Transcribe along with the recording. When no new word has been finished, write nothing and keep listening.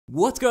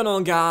What's going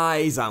on,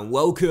 guys, and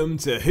welcome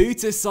to Who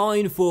to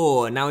Sign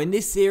For. Now in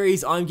this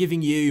series I'm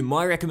giving you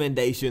my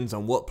recommendations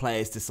on what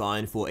players to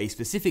sign for a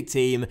specific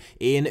team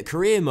in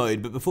career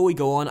mode. But before we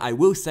go on, I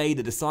will say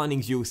that the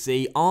signings you'll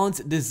see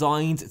aren't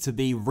designed to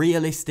be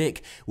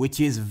realistic, which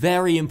is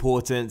very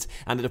important,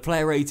 and that the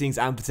player ratings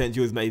and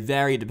potentials may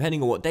vary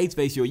depending on what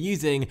database you're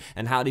using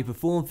and how they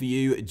perform for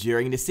you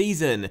during the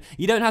season.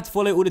 You don't have to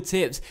follow all the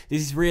tips.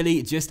 This is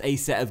really just a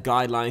set of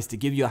guidelines to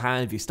give you a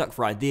hand if you're stuck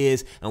for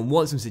ideas and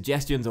want some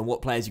suggestions on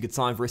what players you could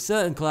sign for a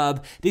certain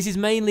club. This is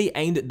mainly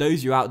aimed at those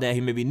of you out there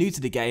who may be new to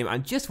the game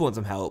and just want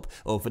some help,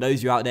 or for those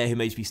of you out there who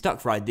may just be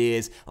stuck for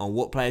ideas on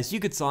what players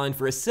you could sign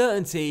for a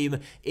certain team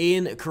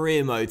in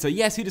career mode. So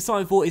yes, Who to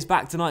Sign For is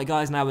back tonight,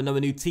 guys, and I have another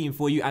new team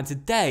for you, and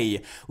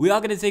today we are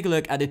going to take a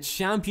look at the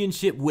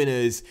championship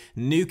winners,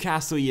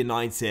 Newcastle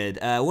United.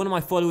 One of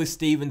my followers,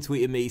 Steven,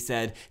 tweeted me,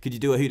 said, could you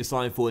do a Who to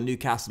Sign For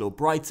Newcastle or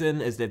Brighton,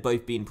 as they've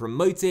both been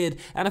promoted,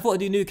 and I thought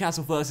I'd do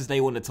Newcastle first as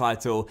they won the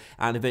title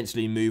and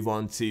eventually move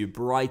on to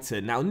Brighton.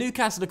 Now,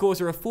 Newcastle, of course,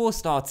 are a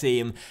 4-star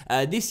team.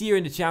 This year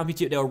in the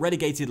Championship, they were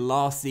relegated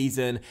last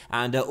season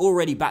and are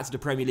already back to the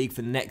Premier League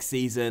for next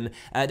season.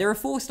 They're a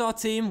 4-star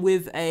team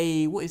with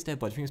a, what is their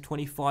budget? I think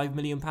it's £25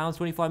 million,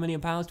 £25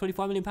 million,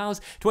 £25 million,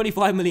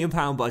 £25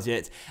 million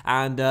budget,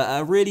 and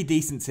a really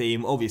decent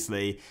team,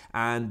 obviously.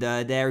 And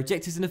their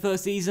objectives in the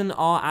first season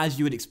are, as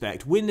you would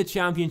expect, win the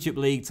Championship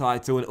League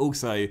title and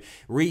also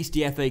reach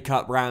the FA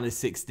Cup round of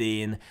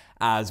 16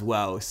 as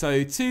well.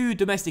 So 2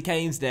 domestic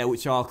aims there,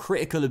 which are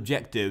critical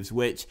objectives,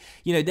 which,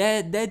 you know,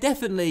 they're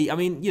definitely, I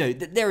mean, you know,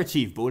 they're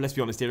achievable. Let's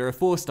be honest here. They're a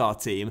 4-star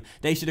team.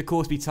 They should, of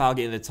course, be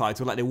targeting the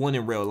title like they won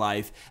in real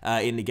life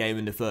in the game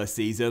in the first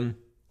season.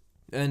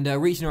 And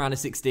reaching around a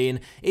 16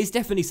 is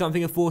definitely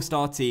something a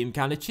 4-star team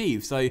can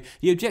achieve. So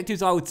the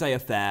objectives, I would say, are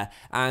fair,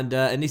 and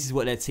this is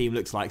what their team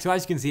looks like. So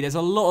as you can see, there's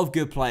a lot of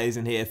good players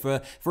in here.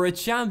 For a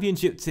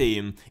championship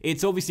team,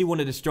 it's obviously one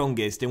of the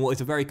strongest in what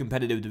is a very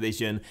competitive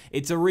division.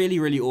 It's a really,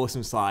 really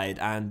awesome side,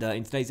 and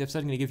in today's episode,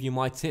 I'm going to give you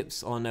my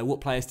tips on what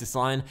players to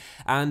sign.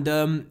 And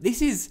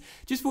this is,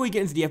 just before we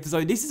get into the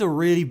episode, this is a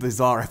really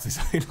bizarre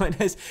episode. Like,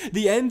 there's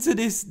the end to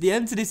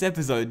this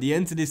episode, the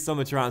end to this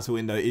summer transfer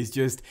window is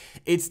just,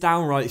 it's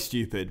downright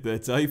stupid.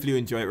 But hopefully you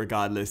enjoy it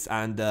regardless,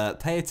 and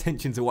pay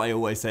attention to what I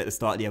always say at the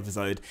start of the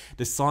episode.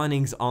 The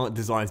signings aren't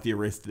designed to be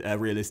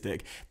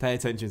realistic. Pay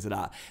attention to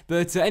that.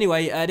 But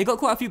anyway, they got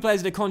quite a few players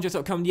in the contracts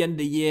that come at the end of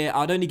the year.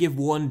 I'd only give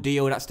one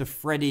deal. That's to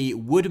Freddie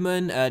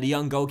Woodman, the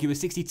young goalkeeper,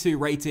 62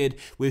 rated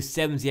with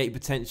 78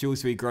 potential,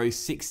 so he grows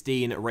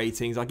 16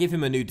 ratings. I'll give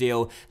him a new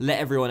deal, let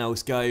everyone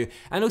else go.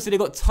 And also, they've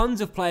got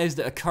tons of players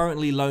that are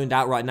currently loaned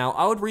out right now.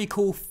 I would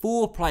recall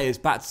 4 players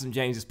back to St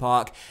James's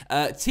Park.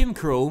 Tim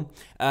Krul,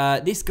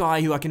 this guy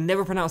who I can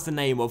never pronounce the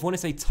name of. I want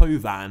to say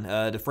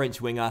Tovan, the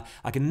French winger.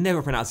 I can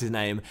never pronounce his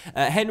name.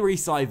 Henry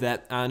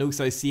Saivet, and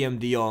also CM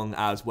de Jong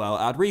as well.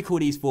 I'd recall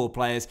these 4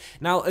 players.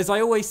 Now, as I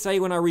always say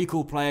when I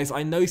recall players,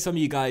 I know some of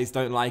you guys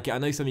don't like it. I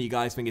know some of you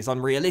guys think it's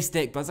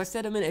unrealistic, but as I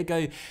said a minute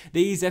ago,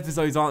 these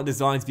episodes aren't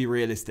designed to be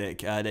realistic.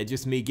 They're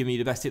just me giving you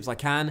the best tips I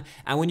can.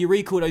 And when you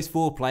recall those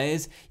 4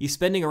 players, you're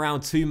spending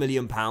around £2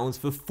 million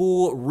for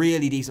 4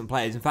 really decent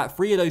players. In fact,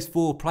 3 of those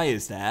 4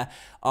 players there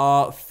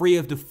are 3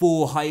 of the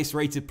 4 highest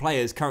rated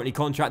players currently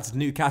contracted to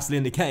Newcastle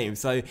in the game.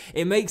 So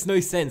it makes no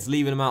sense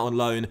leaving them out on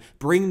loan.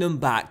 Bring them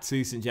back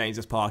to St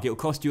James's Park. It'll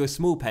cost you a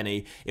small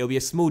penny. It'll be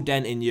a small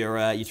dent in your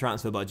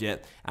transfer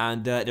budget,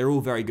 and they're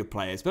all very good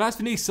players. But as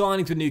for new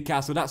signings with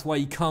Newcastle, that's why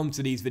you come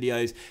to these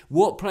videos.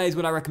 What players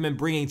would I recommend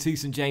bringing to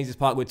St James's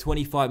Park with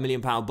 £25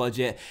 million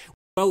budget?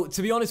 Well,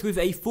 to be honest, with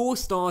a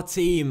 4-star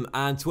team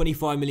and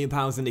 £25 million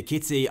in the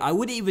kitty, I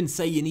wouldn't even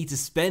say you need to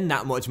spend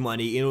that much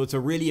money in order to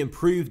really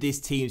improve this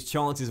team's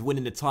chances of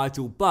winning the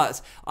title,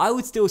 but I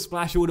would still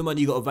splash all the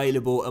money you got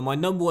available, and my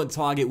number 1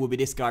 target would be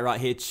this guy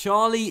right here,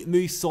 Charlie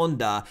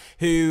Musonda,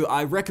 who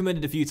I've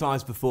recommended a few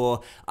times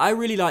before. I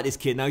really like this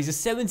kid. Now, he's a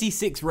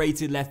 76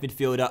 rated left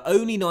midfielder,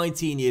 only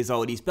 19 years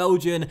old. He's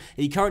Belgian.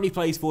 He currently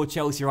plays for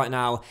Chelsea right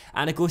now,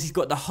 and of course, he's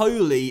got the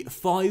holy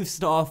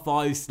 5-star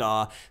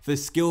for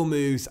skill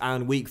moves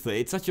and weak foot.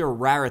 It's such a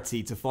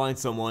rarity to find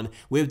someone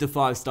with the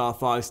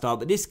 5-star,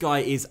 but this guy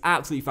is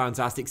absolutely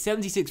fantastic.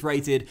 76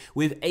 rated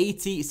with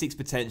 86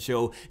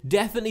 potential.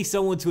 Definitely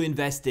someone to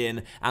invest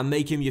in and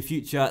make him your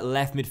future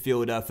left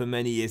midfielder for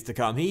many years to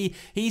come.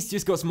 He's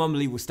just got some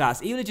unbelievable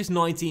stats. Even at just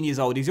 19 years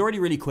old, he's already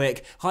really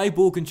quick, high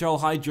ball control,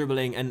 high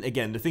dribbling, and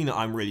again, the thing that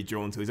I'm really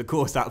drawn to is, of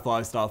course, that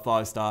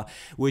 5-star,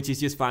 which is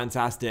just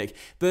fantastic.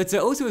 But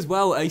also as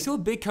well, you saw a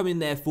big come in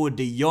there for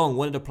de Jong,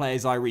 one of the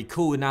players I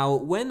recall. Now,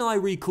 when I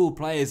recall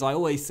players, I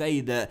always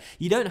say that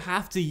you don't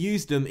have to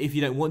use them if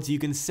you don't want to. You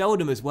can sell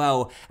them as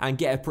well and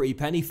get a pretty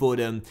penny for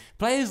them.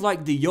 Players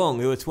like de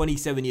Jong, who are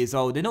 27 years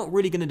old, they're not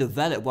really going to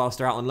develop whilst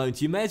they're out on loan,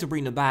 so you may as well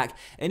bring them back.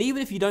 And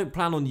even if you don't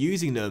plan on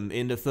using them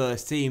in the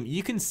first team,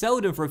 you can sell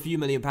them for a few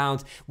 £1 million.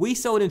 We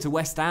sold him to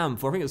West Ham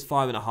for, I think it was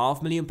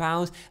 £5.5 million,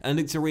 and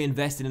look to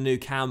reinvest in a new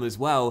cam as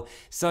well.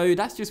 So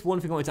that's just one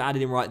thing I wanted to add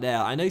in right there.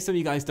 I know some of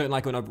you guys don't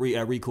like when I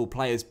recall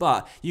players,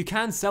 but you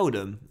can sell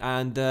them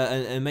and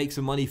make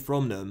some money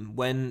from them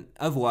when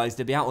otherwise otherwise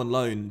they'd be out on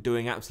loan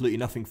doing absolutely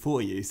nothing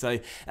for you. So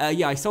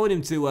yeah, I sold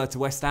him to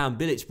West Ham.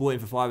 Bilic bought him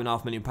for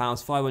 £5.5 million,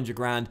 500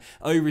 grand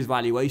over his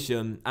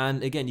valuation.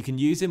 And again, you can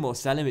use him or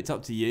sell him, it's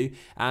up to you.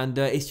 And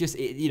it's just,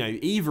 you know,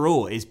 either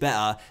or is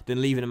better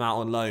than leaving him out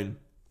on loan.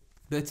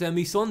 But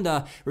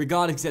Musonda,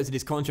 regardless, accepted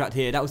his contract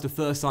here. That was the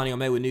first signing I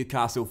made with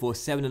Newcastle for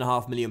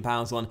 £7.5 million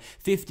on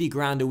 50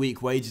 grand a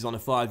week wages on a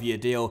 5-year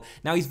deal.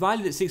 Now, he's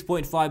valued at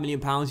 £6.5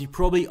 million. You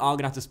probably are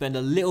going to have to spend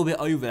a little bit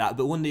over that.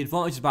 But one of the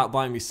advantages about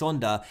buying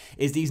Musonda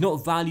is that he's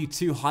not valued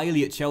too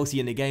highly at Chelsea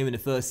in the game in the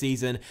first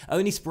season.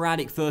 Only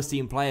sporadic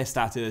first-team player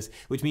status,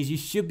 which means you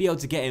should be able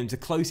to get him to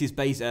close his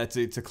base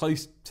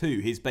close to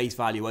his base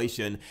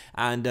valuation.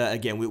 And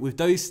again, with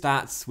those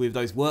stats, with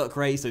those work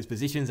rates, those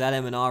positions,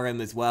 LM and RM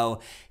as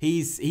well,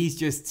 he's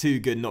just too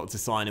good not to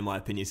sign, in my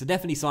opinion. So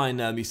definitely sign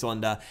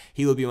Musonda.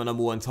 He will be my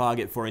 #1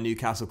 target for a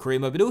Newcastle career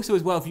mode. But also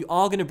as well, if you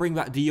are going to bring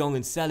back De Jong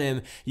and sell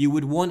him, you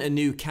would want a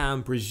new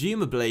cam,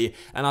 presumably.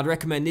 And I'd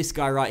recommend this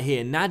guy right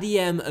here,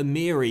 Nadiem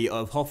Amiri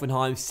of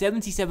Hoffenheim,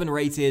 77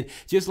 rated,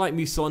 just like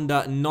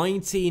Musonda,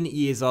 19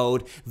 years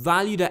old,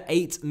 valued at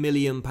 £8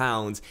 million.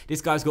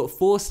 This guy's got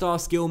 4-star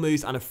skill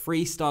moves and a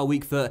 3-star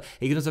weak foot.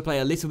 He can also play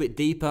a little bit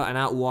deeper and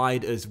out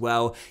wide as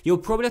well. You'll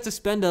probably have to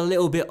spend a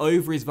little bit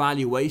over his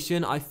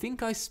valuation. I think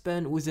I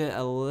spent, was it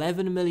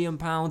 £11 million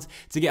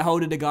to get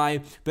hold of the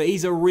guy, but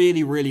he's a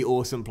really, really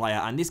awesome player,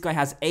 and this guy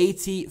has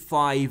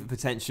 85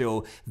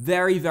 potential.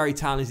 Very, very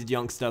talented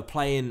youngster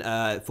playing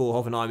for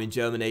Hoffenheim in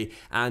Germany,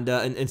 and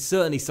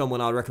certainly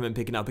someone I'd recommend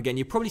picking up. Again,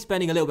 you're probably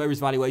spending a little bit of his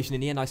valuation.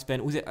 In the end, I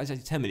spent, was it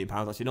 £10 million,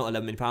 actually, not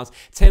 £11 million,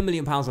 £10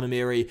 million on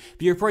Amiri,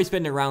 but you're probably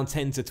spending around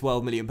 £10 to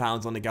 £12 million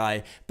on the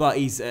guy, but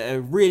he's a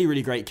really,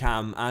 really great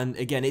cam, and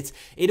again,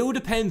 it all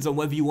depends on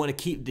whether you want to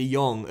keep De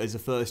Jong as a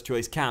first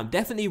choice cam.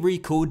 Definitely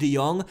recall De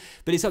Jong,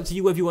 but it's up to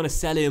you whether you want to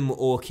sell him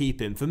or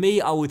keep him. For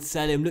me, I would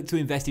sell him, look to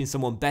invest in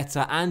someone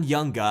better and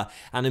younger,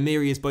 and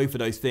Amiri is both of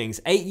those things.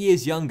 8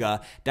 years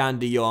younger than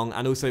De Jong,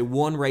 and also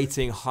 1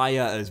 rating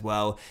higher as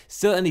well.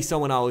 Certainly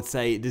someone I would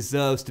say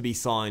deserves to be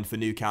signed for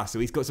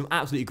Newcastle. He's got some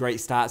absolutely great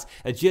stats.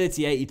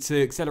 Agility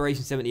 82,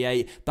 acceleration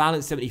 78,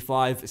 balance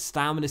 75,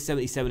 stamina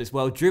 77 as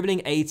well,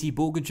 dribbling 80,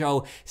 ball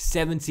control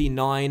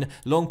 79,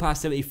 long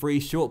pass 73,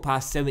 short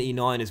pass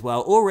 79 as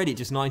well. Already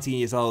just 19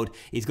 years old,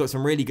 he's got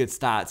some really good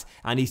stats,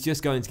 and he's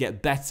just going to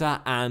get better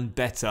and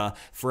better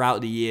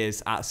throughout the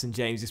years at St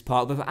James's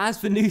Park. But as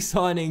for new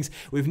signings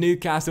with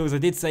Newcastle, as I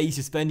did say, you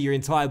should spend your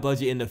entire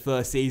budget in the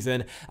first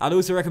season. I'd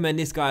also recommend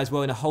this guy as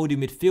well in a holding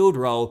midfield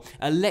role,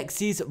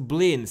 Alexis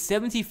Blin,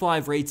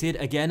 75 rated,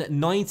 again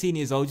 19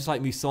 years old, just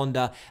like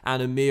Musonda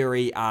and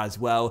Amiri as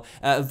well.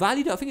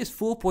 Valued at, I think it's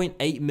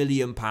 £4.8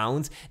 million.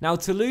 Now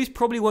Toulouse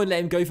probably won't let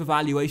him go for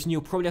valuation.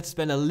 You'll probably have to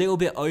spend a little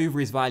bit over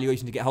his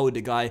valuation to get hold of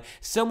the guy,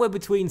 somewhere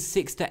between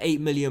 £6 to £8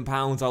 million,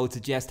 I would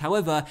suggest.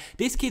 However,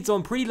 this kid's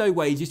on pretty low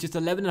wages, just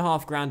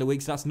 11.5 grand a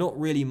week, so that's not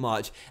really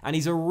much, and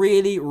he's a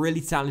really,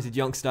 really talented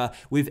youngster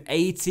with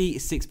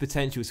 86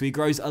 potential, so he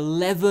grows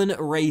 11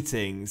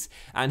 ratings,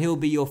 and he'll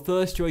be your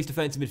first choice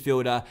defensive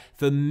midfielder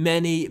for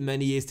many,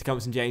 many years to come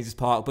at St James's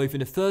Park, both in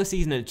the first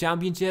season of the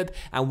Championship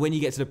and when you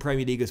get to the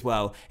Premier League as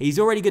well. He's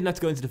already good enough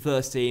to go into the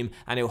first team,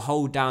 and he'll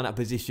hold down that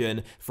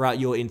position throughout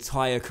your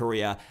entire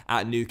career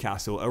at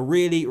Newcastle. A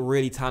really,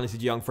 really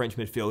talented young French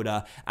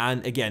midfielder,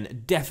 and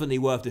again, definitely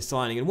worth the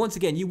signing. And once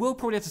again, you will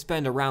probably have to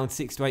spend around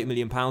 £6 to £8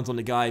 million on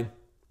the guy.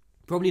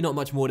 Probably not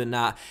much more than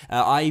that.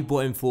 I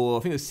bought him for,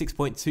 I think it was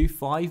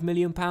 £6.25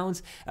 million.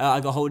 I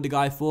got hold of the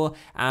guy for,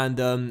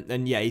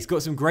 and yeah, he's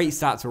got some great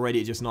stats already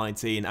at just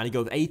 19, and he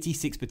got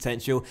 86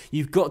 potential.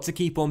 You've got to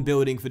keep on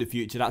building for the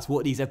future. That's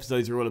what these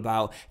episodes are all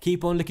about.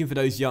 Keep on looking for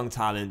those young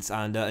talents,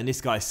 and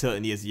this guy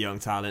certainly is a young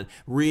talent.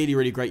 Really,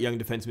 really great young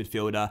defense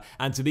midfielder,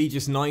 and to be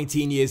just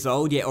 19 years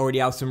old, yet already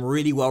have some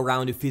really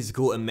well-rounded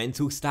physical and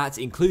mental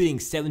stats, including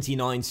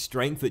 79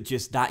 strength at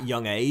just that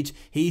young age.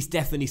 He's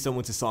definitely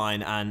someone to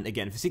sign, and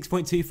again, for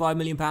 £6.25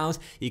 million,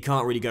 you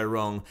can't really go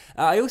wrong.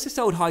 I also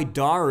sold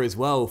Haidara as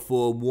well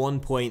for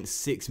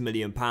 £1.6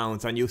 million,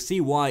 and you'll see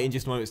why in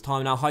just a moment's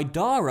time. Now,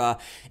 Haidara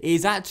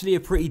is actually a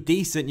pretty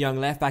decent young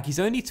left-back. He's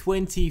only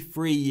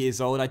 23 years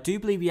old. I do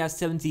believe he has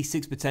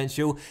 76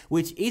 potential,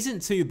 which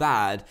isn't too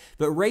bad,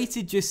 but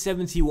rated just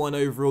 71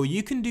 overall.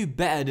 You can do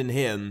better than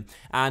him,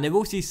 and they've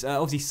also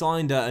obviously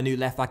signed a new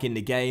left-back in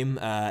the game.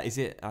 Is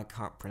it? I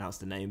can't pronounce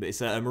the name, but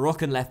it's a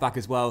Moroccan left-back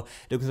as well.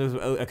 They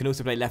can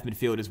also play left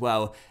midfield as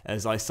well,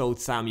 as I sold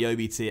Sammy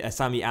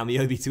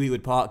Amiobi to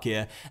Ewood Park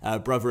here,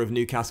 brother of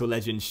Newcastle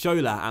legend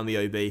Shola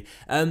Amiobi.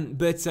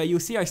 But you'll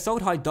see I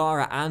sold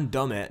Haidara and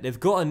Dummett. They've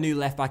got a new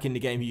left back in the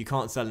game who you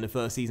can't sell in the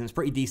first season. It's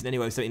pretty decent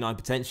anyway, 79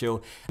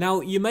 potential.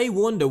 Now, you may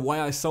wonder why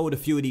I sold a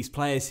few of these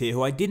players here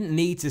who I didn't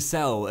need to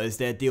sell as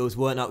their deals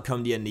weren't up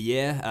come the end of the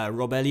year.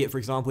 Rob Elliott, for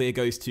example, here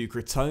goes to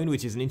Crotone,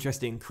 which is an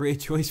interesting career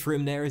choice for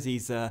him there, as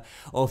he's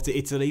off to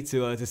Italy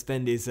to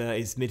spend his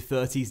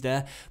mid-30s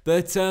there.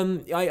 But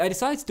I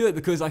decided to do it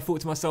because I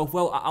thought to myself,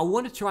 well, I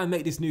want to try and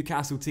make this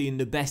Newcastle team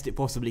the best it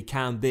possibly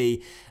can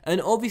be.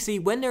 And obviously,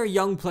 when there are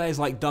young players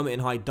like Dummett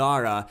and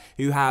Haidara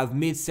who have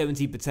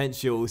mid-70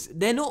 potentials,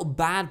 they're not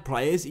bad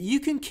players. You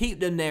can keep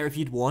them there if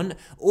you'd want,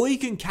 or you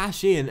can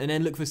cash in and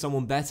then look for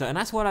someone better. And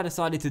that's what I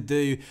decided to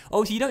do.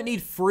 Obviously, you don't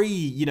need free,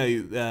 you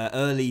know,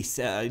 early,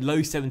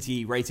 low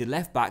 70 rated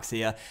left backs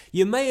here.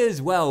 You may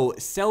as well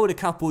sell the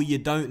couple you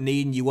don't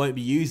need and you won't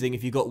be using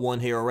if you've got one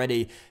here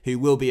already who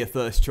will be a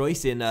first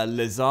choice in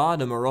Lazard,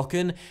 the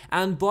Moroccan,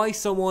 and buy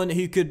someone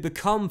who could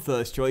become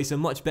first choice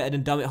and much better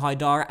than Dummett,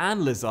 Haidara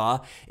and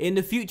Lazard in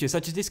the future,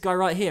 such as this guy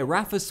right here,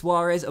 Rafa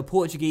Suarez, a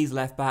Portuguese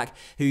left back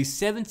who's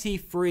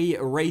 73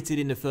 rated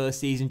in the first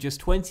season, just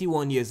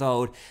 21 years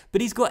old,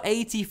 but he's got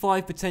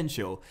 85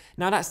 potential.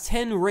 Now that's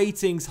 10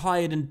 ratings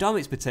higher than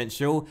Dummett's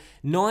potential,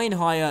 9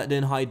 higher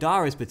than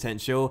Haidara's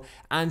potential,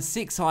 and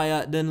 6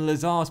 higher than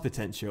Lazard's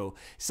potential.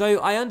 So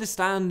I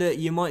understand that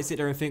you might sit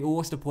there and think, well,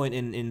 what's the point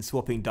in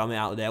swapping Dummett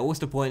out there? What's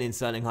the point in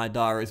selling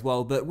Haidara as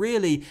well? But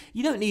really,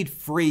 you don't need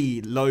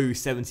 3 low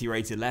 70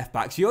 rated left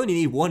backs. You only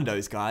need one of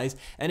those guys,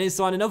 and then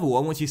sign another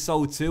one once you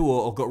sold 2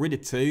 or got rid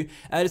of 2.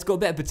 It's got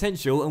better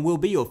potential and will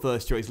be your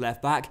first choice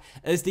left back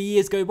as the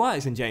years go by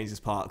at St James's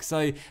Park.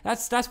 So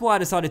that's why I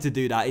decided to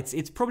do that.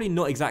 It's probably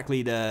not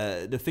exactly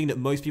the thing that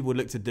most people would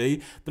look to do,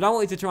 but I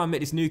wanted to try and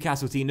make this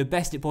Newcastle team the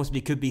best it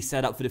possibly could be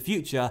set up for the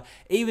future,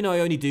 even though I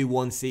only do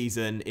one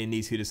season in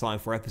these Who to Sign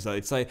For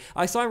episodes. So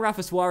I signed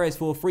Rafa Suarez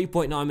for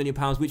 £3.9 million,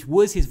 which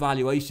was his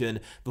valuation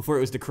before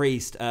it was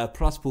decreased,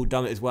 plus Paul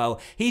Dummett as well.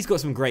 He's got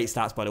some great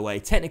stats, by the way.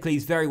 Technically,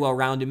 he's very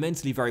well-rounded,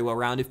 mentally very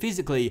well-rounded,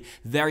 physically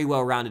very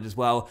well-rounded as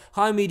well.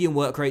 High medium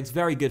work rates,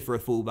 very good for a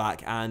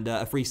fullback, and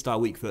a freestyle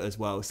weak foot as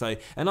well. So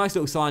a nice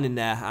little sign in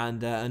there,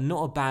 and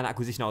not a bad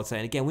acquisition, I would say.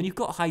 And again, when you've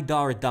got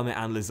Haidara, Dummett,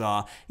 and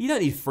Lazard, you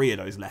don't need 3 of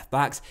those left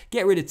backs.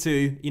 Get rid of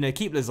 2, you know,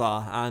 keep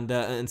Lazard,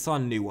 and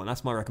sign a new one.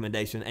 That's my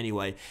recommendation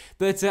anyway.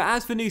 But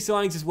as for new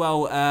signings as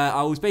well,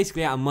 I was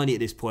basically out of money at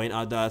this point.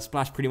 I'd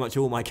splashed pretty much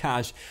all my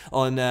cash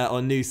on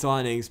new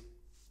signings.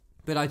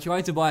 But I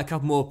tried to buy a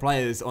couple more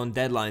players on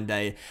deadline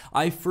day.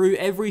 I threw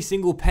every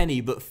single penny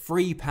but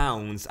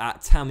 £3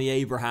 at Tammy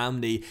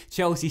Abraham, the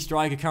Chelsea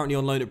striker currently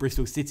on loan at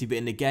Bristol City, but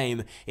in the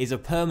game is a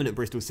permanent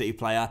Bristol City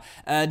player.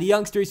 The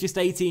youngster is just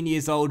 18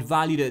 years old,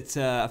 valued at,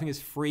 I think it's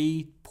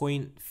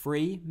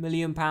 £3.3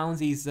 million.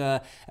 He's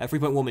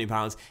 £3.1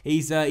 million.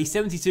 He's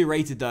 72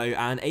 rated though,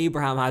 and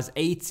Abraham has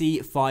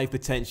 85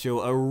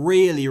 potential. A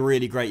really,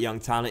 really great young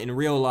talent in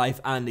real life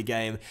and the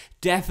game.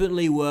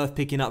 Definitely worth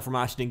picking up from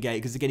Ashton Gate,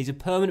 because again, he's a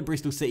permanent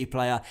Bristol City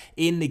player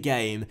in the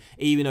game,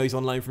 even though he's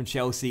on loan from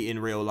Chelsea in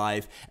real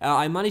life.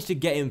 I managed to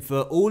get him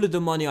for all of the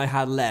money I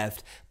had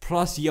left,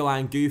 plus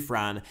Yohan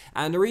Gouffran.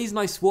 And the reason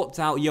I swapped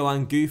out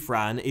Yohan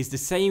Gouffran is the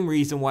same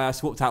reason why I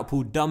swapped out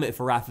Paul Dummett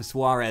for Rafa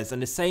Suarez,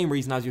 and the same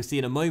reason, as you'll see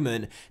in a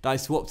moment, that I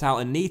swapped out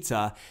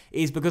Anita,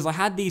 is because I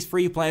had these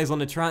 3 players on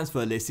the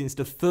transfer list since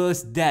the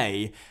first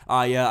day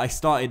I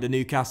started the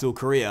Newcastle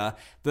career,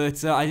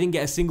 but I didn't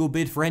get a single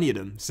bid for any of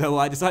them. So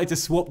I decided to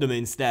swap them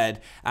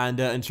instead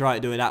and try it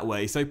doing it that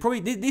way. So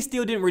probably this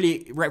deal didn't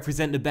really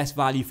represent the best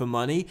value for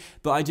money,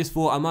 but I just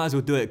thought I might as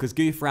well do it because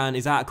Gouffran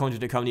is out of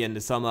contract coming the end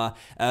of summer.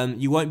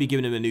 You won't be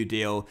giving him a new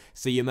deal,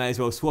 so you may as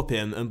well swap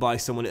him and buy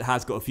someone that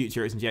has got a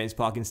future at St James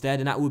Park instead,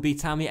 and that would be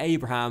Tammy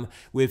Abraham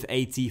with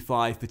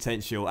 85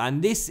 potential.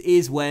 And this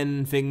is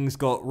when things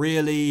got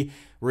really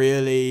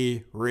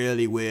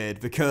weird,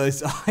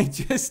 because I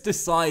just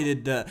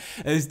decided that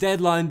as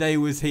deadline day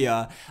was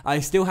here, I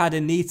still had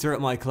Anita at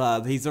my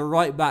club. He's a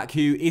right back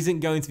who isn't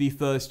going to be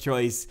first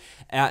choice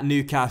at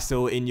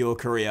Newcastle in your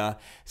career.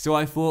 So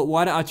I thought,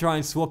 why don't I try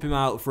and swap him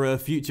out for a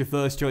future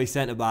first choice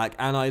centre back?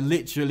 And I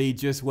literally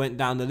just went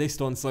down the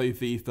list on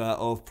FIFA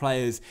of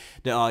players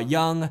that are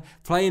young,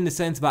 play in the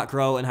centre back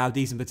role and have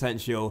decent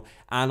potential.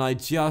 And I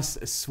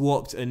just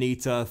swapped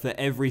Anita for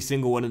every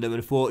single one of them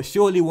and thought,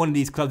 surely one of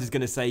these clubs is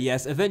going to say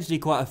yes. Eventually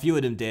quite a few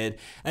of them did.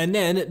 And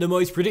then the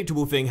most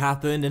predictable thing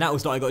happened, and that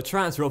was that I got a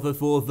transfer offer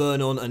for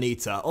Vernon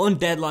Anita on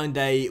deadline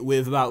day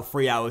with about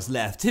 3 hours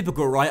left.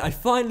 Typical, right? I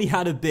finally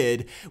had a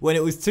bid when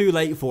it was too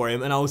late for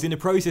him, and I was in the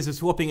process of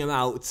swapping him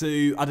out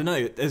to, I don't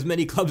know, as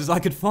many clubs as I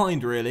could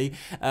find really,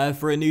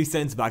 for a new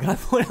centre back. And I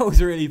thought that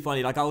was really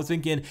funny. Like, I was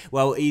thinking,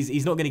 well,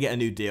 he's not going to get a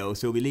new deal,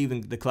 so he'll be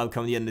leaving the club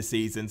come the end of the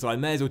season, so I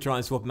may as well try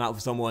and swap him out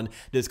for someone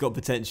that's got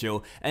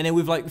potential. And then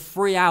with like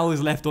 3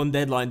 hours left on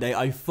deadline day,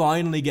 I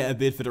finally get a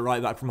bid for the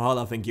right back from Hull,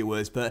 I think it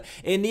was. But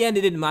in the end,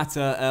 it didn't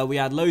matter. We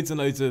had loads and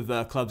loads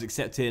of clubs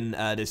accepting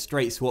the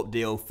straight swap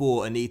deal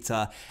for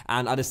Anita,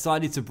 and I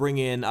decided to bring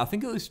in, I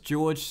think it was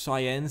George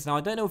Saenz. Now,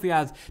 I don't know if he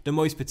has the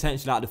most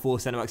potential out of the 4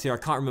 centre backs here, I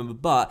can't remember,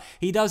 but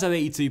he does have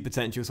 82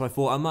 potential, so I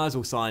thought I might as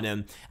well sign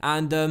him.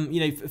 And,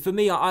 you know, for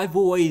me, I've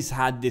always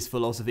had this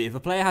philosophy. If a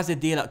player has a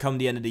deal at come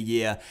the end of the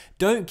year,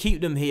 don't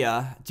keep them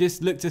here,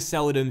 just look to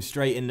sell them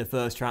straight in the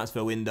first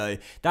transfer window.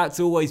 That's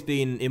always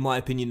been, in my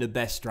opinion, the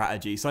best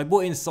strategy. So I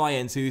brought in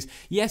Saenz, who's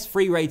yes,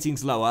 free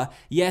rating's lower,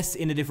 yes,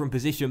 in a different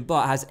position,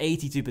 but has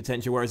 82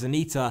 potential, whereas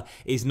Anita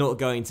is not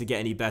going to get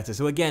any better.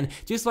 So again,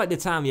 just like the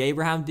Tammy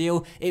Abraham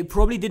deal, it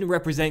probably didn't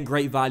represent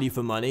great value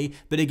for money,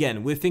 but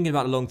again, we're thinking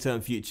about the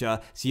long-term future,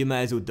 so you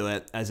may as well do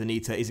it, as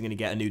Anita isn't going to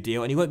get a new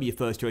deal, and he won't be your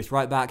first choice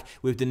right back,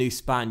 with the new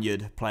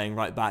Spaniard playing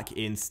right back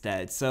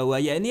instead. So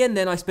yeah, in the end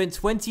then, I spent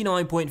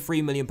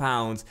 £29.3 million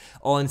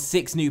on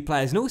 6 new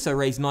players, and also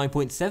raised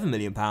 £9.7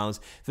 million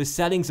for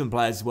selling some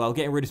players as well,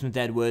 getting rid of some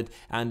deadwood,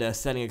 and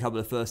selling a couple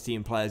of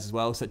first-team players as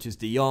well, such as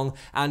De Jong,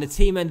 and the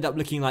team ended up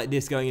looking like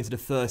this going into the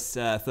first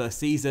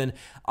season.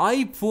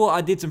 I thought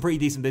I did some pretty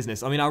decent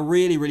business. I mean, I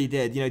really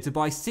did. You know, to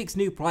buy 6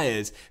 new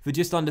players for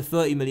just under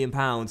 £30 million,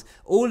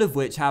 all of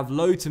which have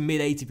low to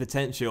mid-80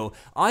 potential,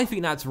 I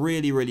think that's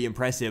really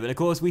impressive. And of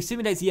course, we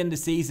simulate the end of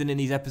the season in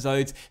these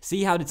episodes,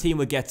 see how the team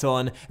would get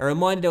on. A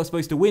reminder, they were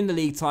supposed to win the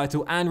league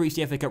title and reach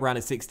the FA Cup round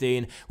of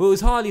 16. Well, I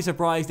was hardly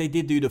surprised they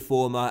did do the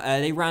former.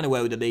 They ran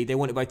away with the league. They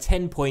won it by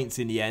 10 points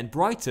in the end.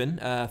 Brighton,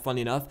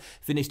 funnily enough,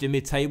 finished in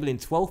mid-table in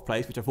 12th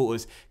place, which I thought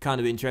was kind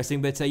of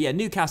interesting. But yeah,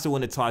 Newcastle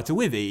won the title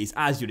with ease,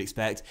 as you'd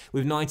expect,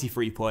 with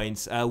 93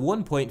 points,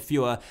 1 point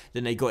fewer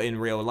than they got in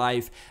real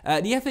life.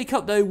 The FA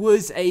Cup, though,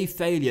 was a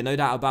failure, no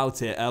doubt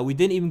about it. We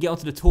didn't even get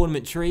onto the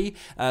tournament tree.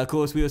 Of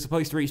course, we were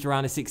supposed to reach the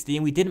round of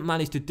 16. We didn't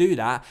manage to do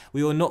that.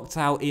 We were knocked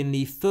out in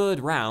the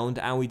 3rd round,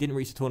 and we didn't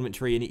reach the tournament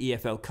tree in the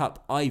EFL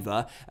Cup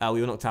either.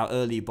 We were knocked out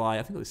early by,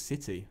 I think it was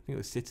City.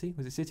 Was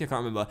it City? I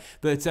can't remember.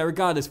 But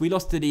regardless, we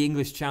lost to the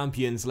English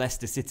champions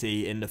Leicester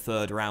City in the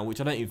 3rd round,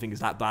 which I don't even think is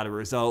that bad a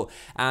result.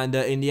 And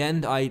in the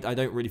end, I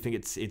don't really think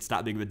it's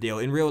that big of a deal.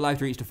 In real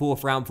life, we reached the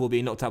 4th round before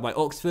being knocked out by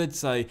Oxford.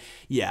 So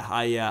yeah,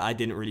 I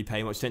didn't really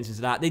pay much attention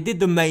to that. They did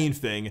the main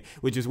thing,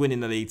 which was winning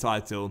the league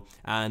title.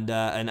 And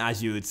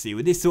as you would see,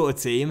 with this sort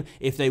of team,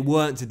 if they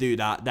weren't to do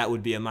that, that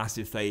would be a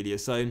massive failure.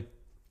 So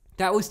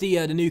that was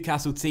the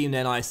Newcastle team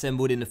then I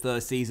assembled in the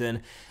first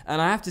season,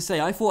 and I have to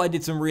say, I thought I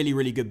did some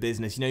really good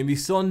business. You know,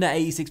 Musonda,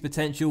 86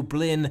 potential,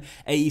 Blin,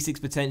 86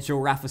 potential,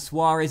 Rafa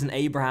Suarez and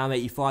Abraham,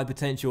 85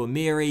 potential,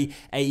 Amiri,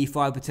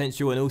 85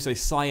 potential, and also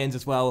Syens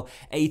as well,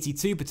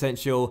 82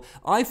 potential.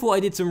 I thought I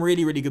did some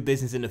really good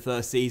business in the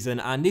first season,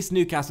 and this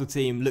Newcastle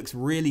team looks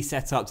really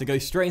set up to go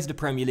straight into the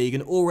Premier League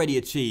and already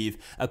achieve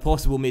a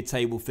possible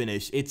mid-table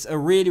finish. It's a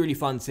really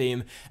fun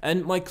team,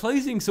 and my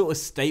closing sort of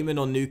statement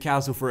on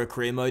Newcastle for a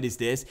career mode is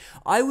this.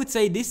 I would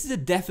say this is a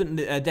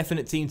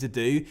definite team to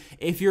do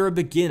if you're a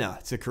beginner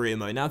to career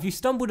mode. Now, if you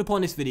stumbled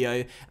upon this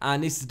video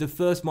and this is the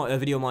first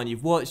video of mine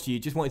you've watched, you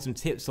just wanted some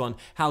tips on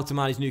how to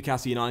manage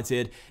Newcastle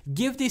United,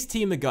 give this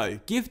team a go.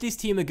 Give this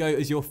team a go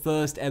as your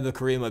first ever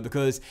career mode,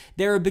 because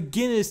they're a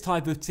beginners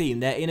type of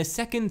team. They're in a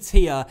 2nd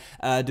tier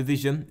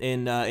division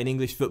in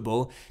English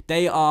football.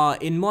 They are,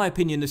 in my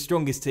opinion, the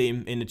strongest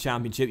team in the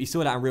Championship. You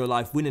saw that in real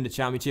life, winning the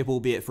Championship,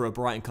 albeit for a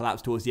Brighton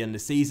collapse towards the end of the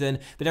season.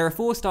 But they're a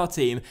 4-star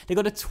team. They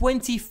got a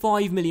 £25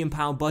 million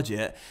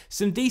budget,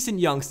 some decent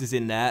youngsters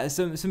in there,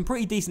 some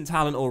pretty decent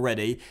talent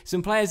already,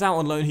 some players out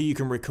on loan who you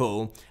can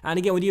recall, and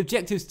again with the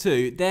objectives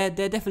too, they're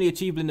definitely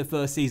achievable in the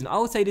first season. I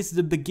would say this is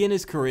a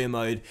beginner's career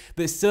mode,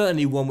 but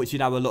certainly one which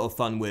you'd have a lot of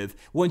fun with.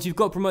 Once you've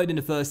got promoted in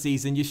the first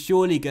season, you're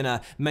surely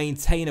gonna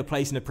maintain a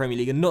place in the Premier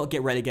League and not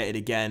get relegated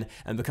again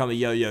and become a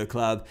yo-yo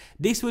club.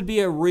 This would be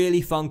a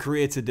really fun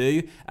career to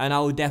do, and I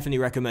would definitely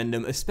recommend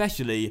them,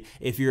 especially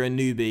if you're a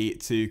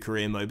newbie to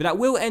career mode. But that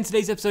will end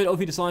today's episode of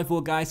Who to Sign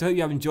For, guys. So I hope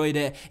you have enjoyed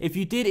it. If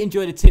you did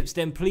enjoy the tips,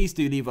 then please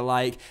do leave a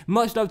like.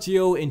 Much love to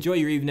you all, enjoy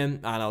your evening,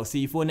 and I'll see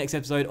you for the next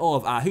episode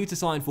of our Who to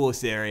Sign For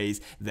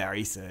series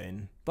very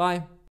soon.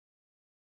 Bye.